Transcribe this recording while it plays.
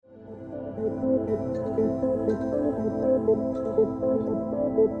Hey,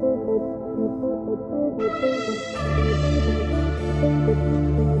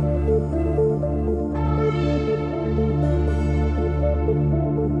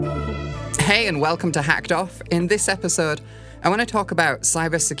 and welcome to Hacked Off. In this episode, I want to talk about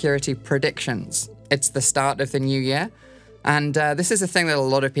cybersecurity predictions. It's the start of the new year, and this is a thing that a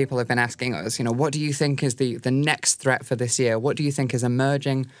lot of people have been asking us. You know, what do you think is the next threat for this year? What do you think is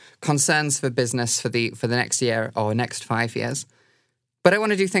emerging concerns for business for the next year or next 5 years? But I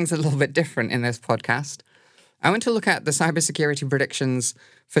want to do things a little bit different in this podcast. I want to look at the cybersecurity predictions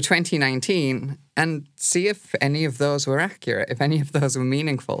for 2019 and see if any of those were accurate, if any of those were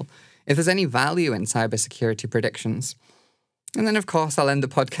meaningful, if there's any value in cybersecurity predictions. And then, of course, I'll end the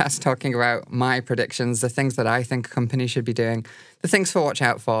podcast talking about my predictions, the things that I think companies should be doing, the things to watch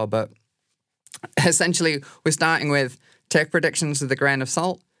out for. But essentially, we're starting with take predictions with a grain of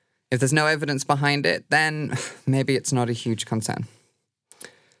salt. If there's no evidence behind it, then maybe it's not a huge concern.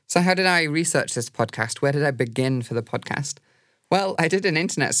 So how did I research this podcast? Where did I begin for the podcast? Well, I did an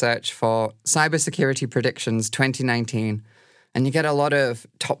internet search for cybersecurity predictions 2019, and you get a lot of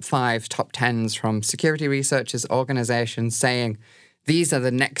top 5, top 10s from security researchers, organizations saying these are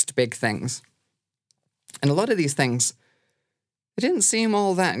the next big things. And a lot of these things, they didn't seem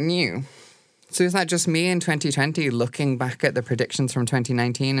all that new. So is that just me in 2020 looking back at the predictions from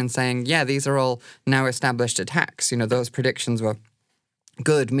 2019 and saying, yeah, these are all now established attacks? You know, those predictions were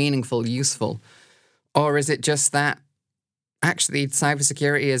good, meaningful, useful? Or is it just that actually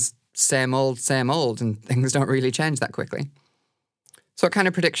cybersecurity is same old, and things don't really change that quickly? So what kind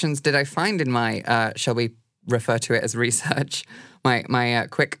of predictions did I find in my, shall we refer to it as research, my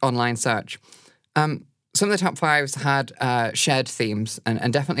quick online search? Some of the top 5s had shared themes,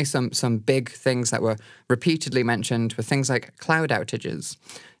 and definitely some big things that were repeatedly mentioned were things like cloud outages,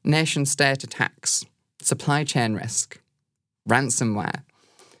 nation-state attacks, supply chain risk, ransomware.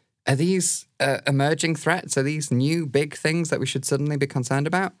 Are these emerging threats? Are these new big things that we should suddenly be concerned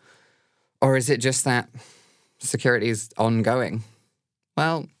about? Or is it just that security is ongoing?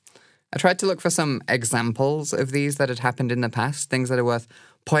 Well, I tried to look for some examples of these that had happened in the past, things that are worth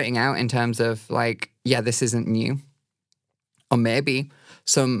pointing out in terms of like, yeah, this isn't new. Or maybe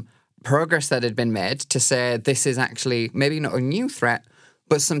some progress that had been made to say this is actually maybe not a new threat,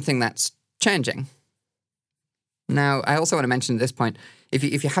 but something that's changing. Now, I also want to mention at this point, if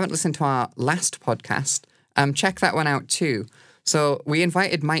you haven't listened to our last podcast, check that one out too. So we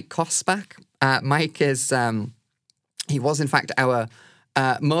invited Mike Koss back. Mike is, he was in fact our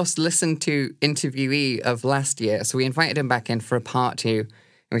most listened to interviewee of last year. So we invited him back in for a part 2. And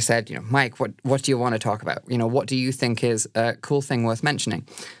we said, you know, Mike, what do you want to talk about? You know, what do you think is a cool thing worth mentioning?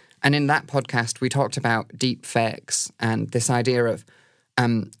 And in that podcast, we talked about deep fakes and this idea of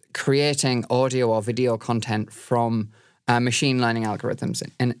creating audio or video content from machine learning algorithms.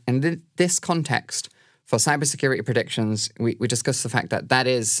 And in this context, for cybersecurity predictions, we discussed the fact that that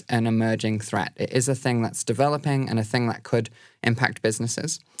is an emerging threat. It is a thing that's developing and a thing that could impact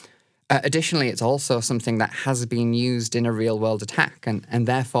businesses. Additionally, it's also something that has been used in a real-world attack, and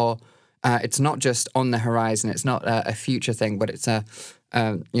therefore it's not just on the horizon. It's not a future thing, but it's a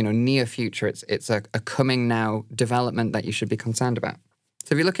near future. It's a coming now development that you should be concerned about.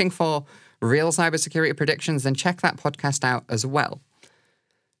 So if you're looking for real cybersecurity predictions, then check that podcast out as well.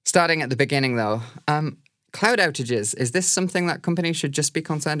 Starting at the beginning, though, cloud outages, is this something that companies should just be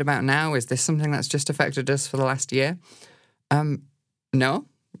concerned about now? Is this something that's just affected us for the last year? No.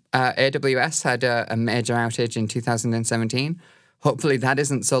 AWS had a major outage in 2017. Hopefully that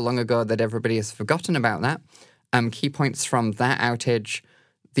isn't so long ago that everybody has forgotten about that. Key points from that outage: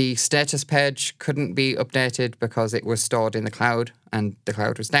 the status page couldn't be updated because it was stored in the cloud and the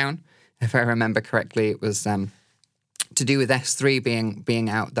cloud was down. If I remember correctly, it was to do with S3 being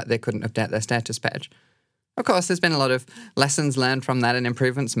out that they couldn't update their status page. Of course, there's been a lot of lessons learned from that and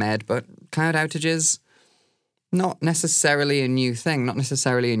improvements made, but cloud outages, not necessarily a new thing, not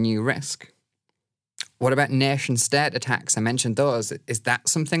necessarily a new risk. What about nation-state attacks? I mentioned those. Is that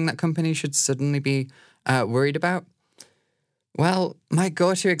something that companies should suddenly be worried about? Well, my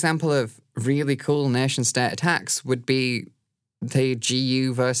go-to example of really cool nation-state attacks would be the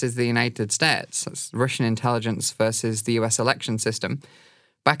GU versus the United States. That's Russian intelligence versus the US election system.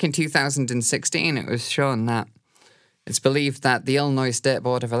 Back in 2016, it was shown that it's believed that the Illinois State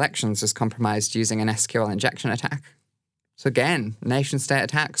Board of Elections was compromised using an SQL injection attack. So again, nation-state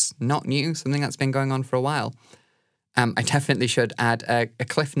attacks, not new, something that's been going on for a while. I definitely should add a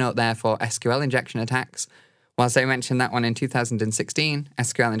cliff note there for SQL injection attacks. Whilst I mentioned that one in 2016,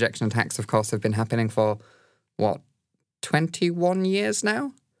 SQL injection attacks, of course, have been happening for, 21 years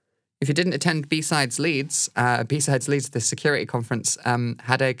now? If you didn't attend B-Sides Leeds, the security conference,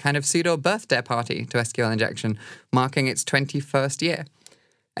 had a kind of pseudo birthday party to SQL injection, marking its 21st year.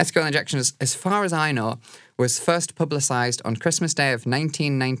 SQL injection, as far as I know, was first publicised on Christmas Day of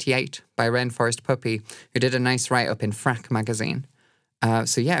 1998 by Rainforest Puppy, who did a nice write-up in Frack magazine.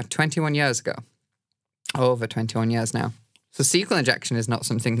 21 years ago. Over 21 years now. So SQL injection is not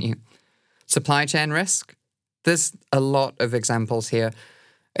something new. Supply chain risk. There's a lot of examples here.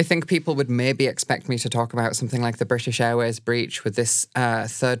 I think people would maybe expect me to talk about something like the British Airways breach with this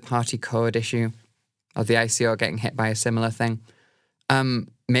third-party code issue, or the ICO getting hit by a similar thing.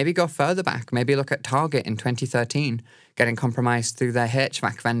 Maybe go further back. Maybe look at Target in 2013 getting compromised through their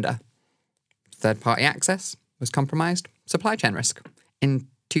HVAC vendor. Third-party access was compromised. Supply chain risk in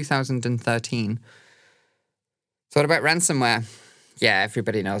 2013. So what about ransomware? Yeah,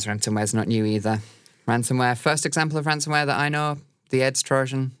 everybody knows ransomware's not new either. Ransomware, first example of ransomware that I know, the AIDS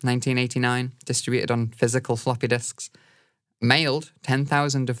Trojan, 1989, distributed on physical floppy disks. Mailed,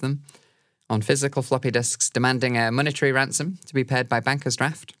 10,000 of them, on physical floppy disks, demanding a monetary ransom to be paid by banker's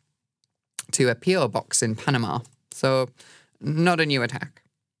draft to a PO box in Panama. So, not a new attack.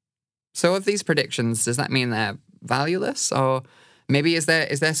 So of these predictions, does that mean they're valueless? Or maybe is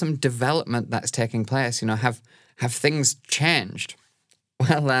there some development that's taking place? Have things changed?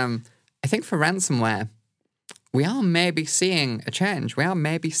 Well, I think for ransomware, we are maybe seeing a change. We are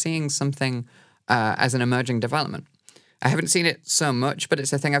maybe seeing something as an emerging development. I haven't seen it so much, but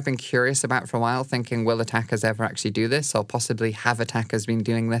it's a thing I've been curious about for a while, thinking, will attackers ever actually do this? Or possibly have attackers been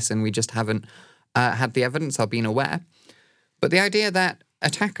doing this and we just haven't had the evidence or been aware? But the idea that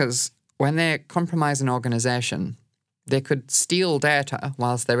attackers, when they compromise an organization, they could steal data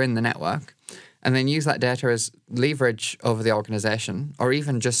whilst they're in the network and then use that data as leverage over the organization, or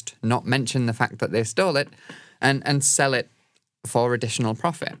even just not mention the fact that they stole it and sell it for additional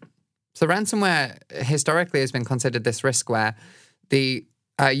profit. So ransomware historically has been considered this risk where the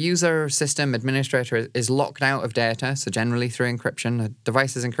user system administrator is locked out of data, so generally through encryption, a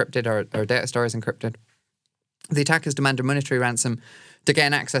device is encrypted or a data store is encrypted. The attackers demand a monetary ransom to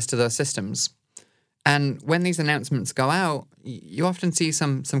gain access to those systems. And when these announcements go out, you often see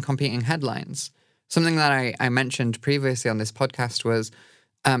some competing headlines. Something that I mentioned previously on this podcast was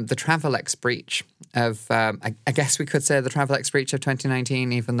the Travelex breach of, I guess we could say the Travelex breach of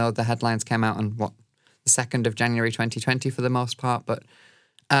 2019, even though the headlines came out on, the 2nd of January 2020 for the most part. But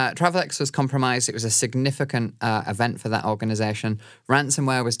Travelex was compromised. It was a significant event for that organization.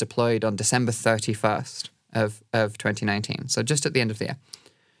 Ransomware was deployed on December 31st of 2019, so just at the end of the year.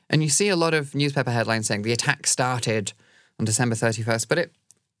 And you see a lot of newspaper headlines saying the attack started on December 31st, but it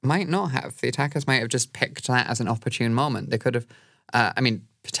might not have. The attackers might have just picked that as an opportune moment. They could have,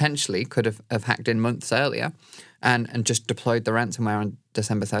 potentially could have hacked in months earlier and just deployed the ransomware on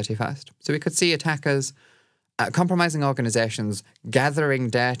December 31st. So we could see attackers compromising organizations, gathering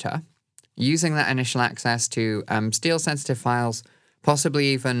data, using that initial access to steal sensitive files, possibly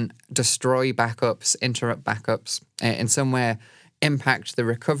even destroy backups, interrupt backups, in some way impact the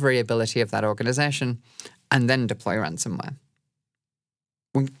recovery ability of that organization, and then deploy ransomware.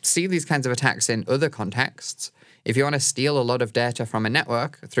 We see these kinds of attacks in other contexts. If you want to steal a lot of data from a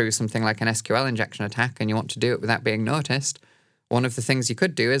network through something like an SQL injection attack and you want to do it without being noticed, one of the things you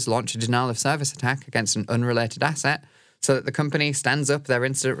could do is launch a denial of service attack against an unrelated asset so that the company stands up, their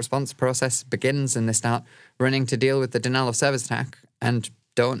incident response process begins, and they start running to deal with the denial of service attack and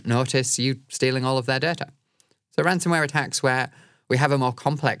don't notice you stealing all of their data. So ransomware attacks where we have a more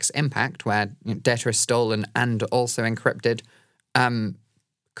complex impact, where data is stolen and also encrypted,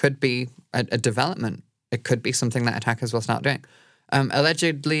 could be a development. It could be something that attackers will start doing.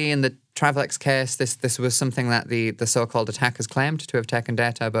 Allegedly, in the Travelex case, this was something that the so-called attackers claimed to have taken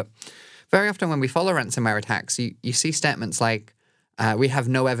data, but very often when we follow ransomware attacks, you see statements like, we have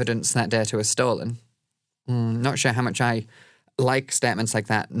no evidence that data was stolen. Not sure how much I like statements like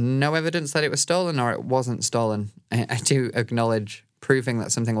that. No evidence that it was stolen or it wasn't stolen. I do acknowledge proving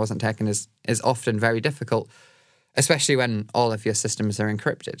that something wasn't taken is often very difficult, especially when all of your systems are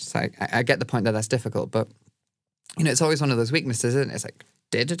encrypted. So I get the point that that's difficult, but it's always one of those weaknesses, isn't it? It's like,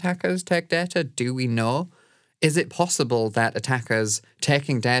 did attackers take data? Do we know? Is it possible that attackers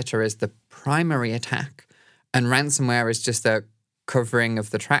taking data is the primary attack and ransomware is just the covering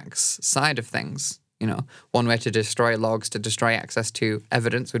of the tracks side of things? One way to destroy logs, to destroy access to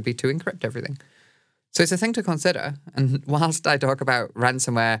evidence would be to encrypt everything. So it's a thing to consider. And whilst I talk about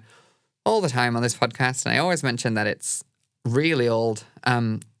ransomware all the time on this podcast, and I always mention that it's really old,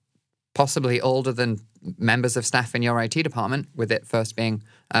 possibly older than members of staff in your IT department, with it first being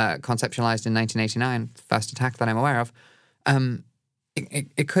conceptualized in 1989, first attack that I'm aware of.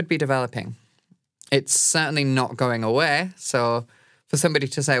 it could be developing. It's certainly not going away. So for somebody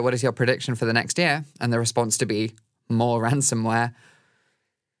to say, what is your prediction for the next year? And the response to be more ransomware.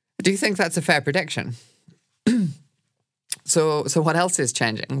 Do you think that's a fair prediction? So what else is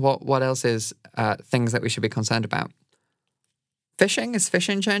changing? What else is things that we should be concerned about? Phishing? Is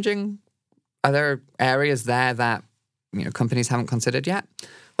phishing changing? Are there areas there that companies haven't considered yet?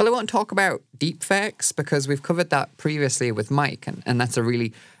 Well, I won't talk about deepfakes because we've covered that previously with Mike, and that's a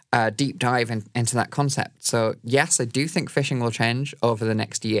really deep dive into that concept. So yes, I do think phishing will change over the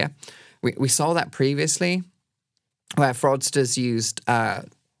next year. We saw that previously where fraudsters used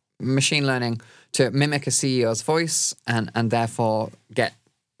machine learning to mimic a CEO's voice and therefore get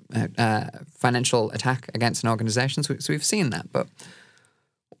financial attack against an organization. So we've seen that. But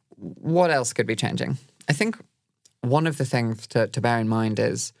what else could be changing? I think one of the things to bear in mind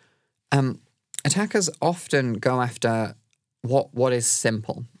is attackers often go after what is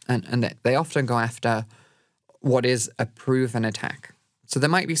simple, and they often go after what is a proven attack. So there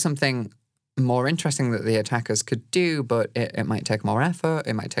might be something more interesting that the attackers could do, but it might take more effort,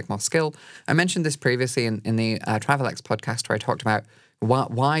 it might take more skill. I mentioned this previously in the Travelex podcast where I talked about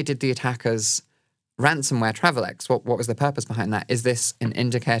why did the attackers ransomware Travelex? What was the purpose behind that? Is this an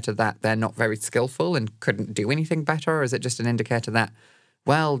indicator that they're not very skillful and couldn't do anything better? Or is it just an indicator that,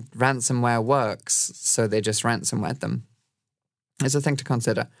 well, ransomware works, so they just ransomwared them? It's a thing to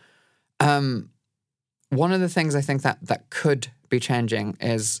consider. One of the things I think that could be changing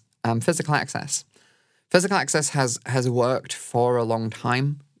is physical access. Physical access has worked for a long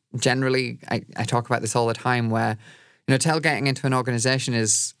time. Generally, I talk about this all the time where tailgating into an organization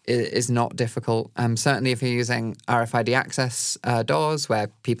is not difficult. Certainly if you're using RFID access doors where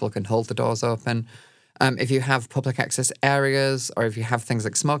people can hold the doors open. If you have public access areas or if you have things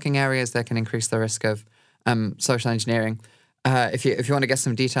like smoking areas, that can increase the risk of social engineering. If you want to get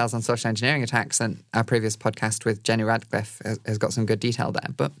some details on social engineering attacks, then our previous podcast with Jenny Radcliffe has got some good detail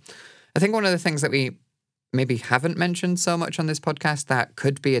there. But I think one of the things that we maybe haven't mentioned so much on this podcast that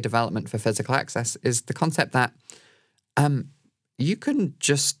could be a development for physical access is the concept that you can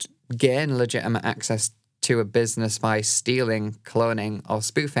just gain legitimate access to a business by stealing, cloning, or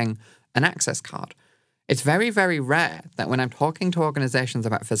spoofing an access card. It's very, very rare that when I'm talking to organizations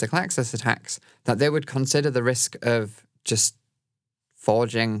about physical access attacks, that they would consider the risk of just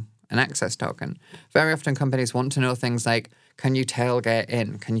forging an access token. Very often companies want to know things like, can you tailgate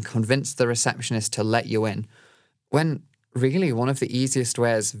in? Can you convince the receptionist to let you in? When really one of the easiest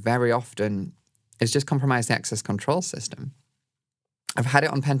ways very often is just compromise the access control system. I've had it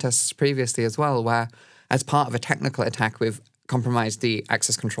on pen tests previously as well, where as part of a technical attack, we've compromised the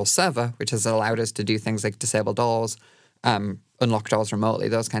access control server, which has allowed us to do things like disable doors, unlock doors remotely,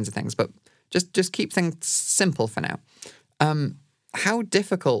 those kinds of things. But just keep things simple for now. How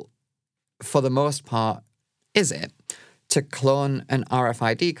difficult, for the most part, is it to clone an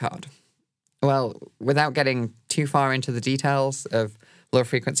RFID card? Well, without getting too far into the details of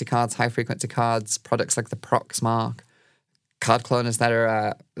low-frequency cards, high-frequency cards, products like the Proxmark, card cloners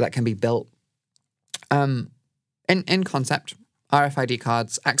that can be built. In concept, RFID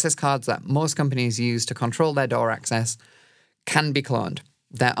cards, access cards that most companies use to control their door access, can be cloned.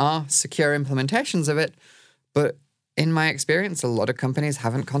 There are secure implementations of it, but in my experience, a lot of companies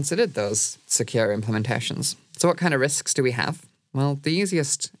haven't considered those secure implementations. So what kind of risks do we have? Well, the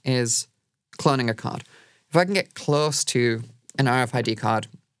easiest is cloning a card. If I can get close to an RFID card,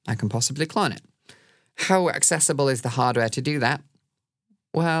 I can possibly clone it. How accessible is the hardware to do that?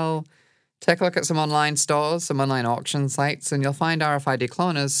 Well, take a look at some online stores, some online auction sites, and you'll find RFID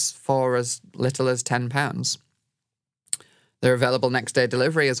cloners for as little as £10. They're available next day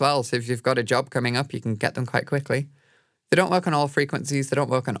delivery as well, so if you've got a job coming up, you can get them quite quickly. They don't work on all frequencies, they don't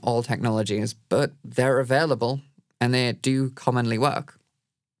work on all technologies, but they're available and they do commonly work.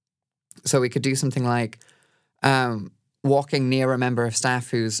 So we could do something like walking near a member of staff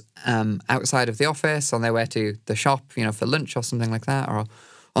who's outside of the office on their way to the shop, for lunch or something like that, or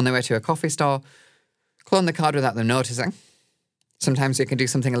on their way to a coffee store, clone the card without them noticing. Sometimes you can do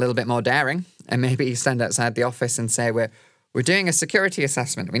something a little bit more daring and maybe stand outside the office and say, we're doing a security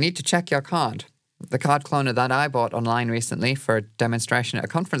assessment. We need to check your card. The card cloner that I bought online recently for a demonstration at a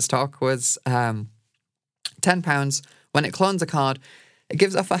conference talk was £10. When it clones a card, it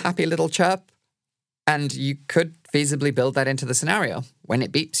gives off a happy little chirp, and you could feasibly build that into the scenario. When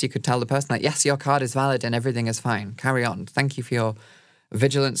it beeps, you could tell the person that, yes, your card is valid and everything is fine. Carry on. Thank you for your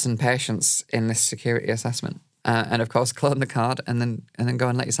vigilance and patience in this security assessment. And of course, clone the card and then go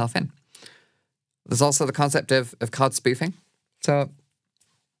and let yourself in. There's also the concept of card spoofing. So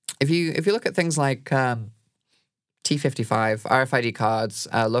if you look at things like T55, RFID cards,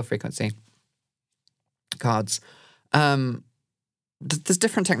 low frequency cards. There's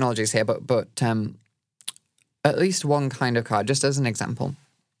different technologies here, but at least one kind of card, just as an example,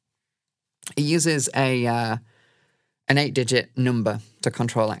 it uses an 8-digit number to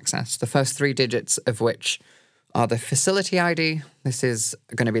control access. The first 3 digits of which are the facility ID. This is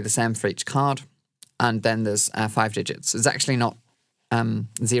going to be the same for each card. And then there's 5 digits. It's actually not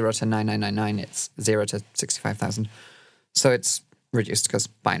 0 to 9999. It's 0 to 65,000. So it's reduced because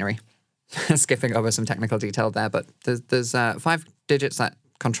binary. Skipping over some technical detail there, but there's 5 digits that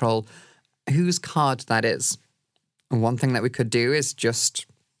control whose card that is. And one thing that we could do is just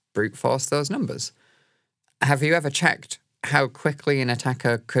brute force those numbers. Have you ever checked how quickly an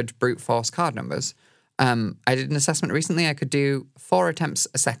attacker could brute force card numbers? I did an assessment recently. I could do 4 attempts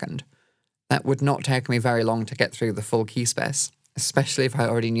a second. That would not take me very long to get through the full key space, especially if I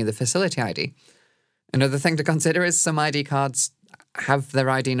already knew the facility ID. Another thing to consider is some ID cards have their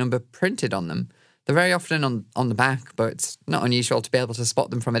ID number printed on them. They're very often on the back, but it's not unusual to be able to spot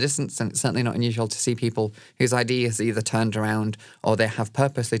them from a distance, and it's certainly not unusual to see people whose ID is either turned around or they have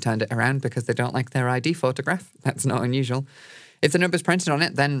purposely turned it around because they don't like their ID photograph. That's not unusual. If the number's printed on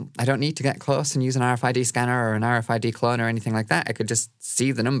it, then I don't need to get close and use an RFID scanner or an RFID clone or anything like that. I could just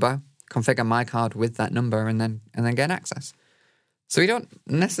see the number, configure my card with that number, and then get access. So we don't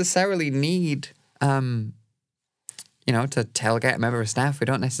necessarily need, to tailgate a member of staff. We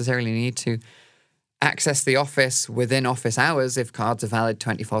don't necessarily need to access the office within office hours if cards are valid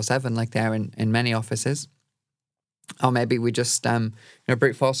 24/7 like they are in many offices. Or maybe we just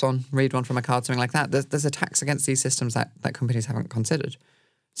brute force read one from a card, something like that. There's attacks against these systems that companies haven't considered.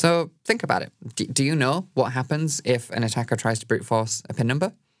 So think about it. Do you know what happens if an attacker tries to brute force a PIN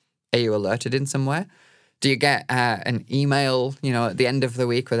number? Are you alerted in some way? Do you get an email, at the end of the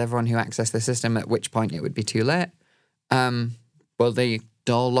week with everyone who accessed the system, at which point it would be too late? Will the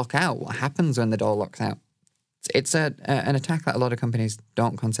door lock out? What happens when the door locks out? It's an attack that a lot of companies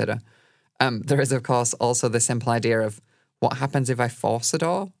don't consider. There is, of course, also the simple idea of what happens if I force a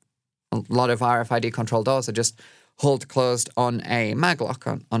door. A lot of RFID control doors are just hold closed on a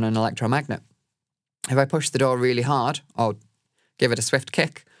maglock, on an electromagnet. If I push the door really hard or give it a swift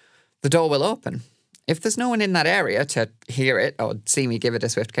kick, the door will open. If there's no one in that area to hear it or see me give it a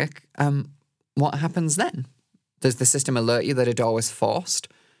swift kick, what happens then? Does the system alert you that a door was forced?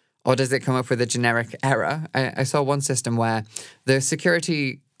 Or does it come up with a generic error? I saw one system where the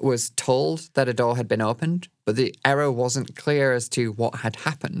security was told that a door had been opened, but the error wasn't clear as to what had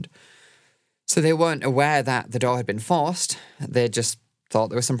happened. So they weren't aware that the door had been forced. They just thought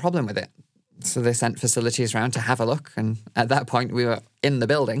there was some problem with it. So they sent facilities around to have a look. And at that point, we were in the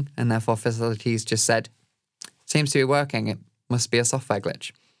building, and therefore facilities just said, seems to be working. It must be a software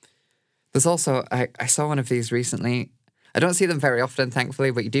glitch. There's also, I saw one of these recently. I don't see them very often,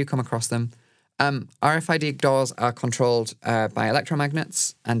 thankfully, but you do come across them. RFID doors are controlled by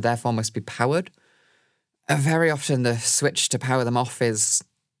electromagnets and therefore must be powered. Very often the switch to power them off is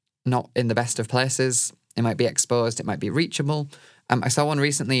not in the best of places. It might be exposed, it might be reachable. I saw one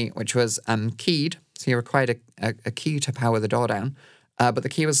recently which was keyed, so you required a key to power the door down, but the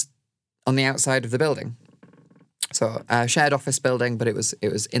key was on the outside of the building. So a shared office building, but it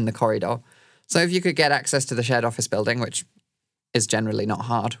was in the corridor. So if you could get access to the shared office building, which is generally not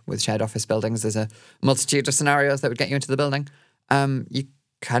hard with shared office buildings, there's a multitude of scenarios that would get you into the building, you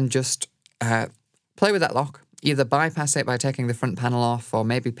can just play with that lock. Either bypass it by taking the front panel off, or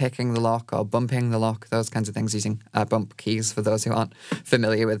maybe picking the lock or bumping the lock, those kinds of things, using bump keys for those who aren't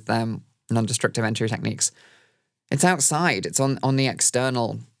familiar with non-destructive entry techniques. It's outside. It's on the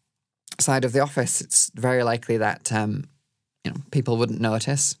external side of the office. It's very likely that people wouldn't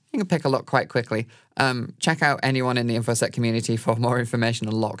notice. You can pick a lock quite quickly. Check out anyone in the InfoSec community for more information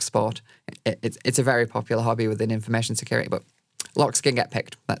on lock sport. It's a very popular hobby within information security, but locks can get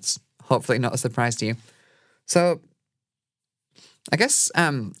picked. That's hopefully not a surprise to you. So I guess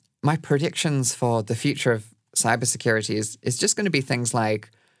my predictions for the future of cybersecurity is just going to be things like,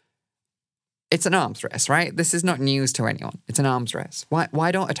 it's an arms race, right? This is not news to anyone. It's an arms race.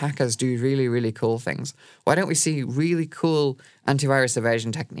 Why don't attackers do really, really cool things? Why don't we see really cool antivirus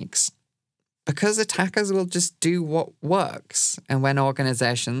evasion techniques? Because attackers will just do what works. And when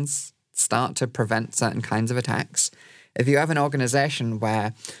organizations start to prevent certain kinds of attacks, if you have an organization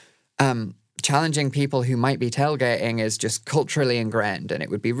where challenging people who might be tailgating is just culturally ingrained and it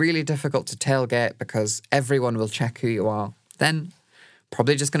would be really difficult to tailgate because everyone will check who you are, then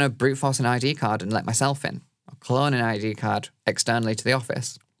probably just going to brute force an ID card and let myself in, or clone an ID card externally to the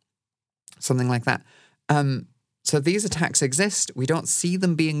office, something like that. So these attacks exist. We don't see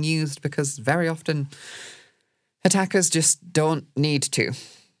them being used because very often attackers just don't need to.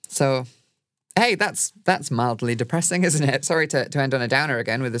 So, hey, that's mildly depressing, isn't it? Sorry to end on a downer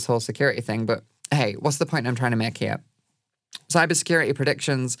again with this whole security thing, but hey, what's the point I'm trying to make here? Cybersecurity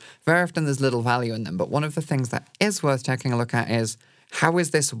predictions, very often there's little value in them, but one of the things that is worth taking a look at is, how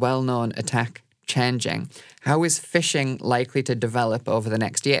is this well-known attack changing? How is phishing likely to develop over the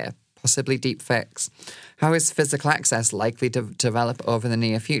next year? Possibly deepfakes. How is physical access likely to develop over the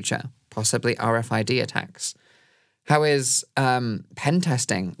near future? Possibly RFID attacks. How is pen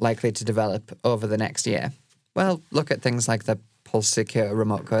testing likely to develop over the next year? Well, look at things like the Pulse Secure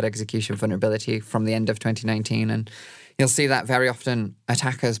remote code execution vulnerability from the end of 2019, and you'll see that very often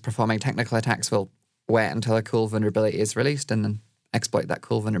attackers performing technical attacks will wait until a cool vulnerability is released and then exploit that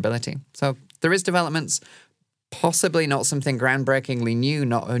cool vulnerability. So there is developments, possibly not something groundbreakingly new,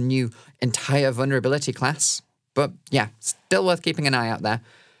 not a new entire vulnerability class, but yeah, still worth keeping an eye out there.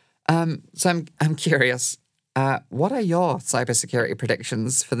 So I'm curious, what are your cybersecurity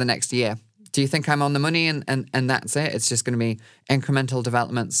predictions for the next year? Do you think I'm on the money and that's it? It's just going to be incremental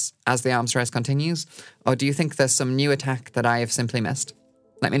developments as the arms race continues? Or do you think there's some new attack that I have simply missed?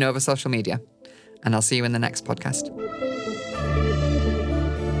 Let me know over social media, and I'll see you in the next podcast.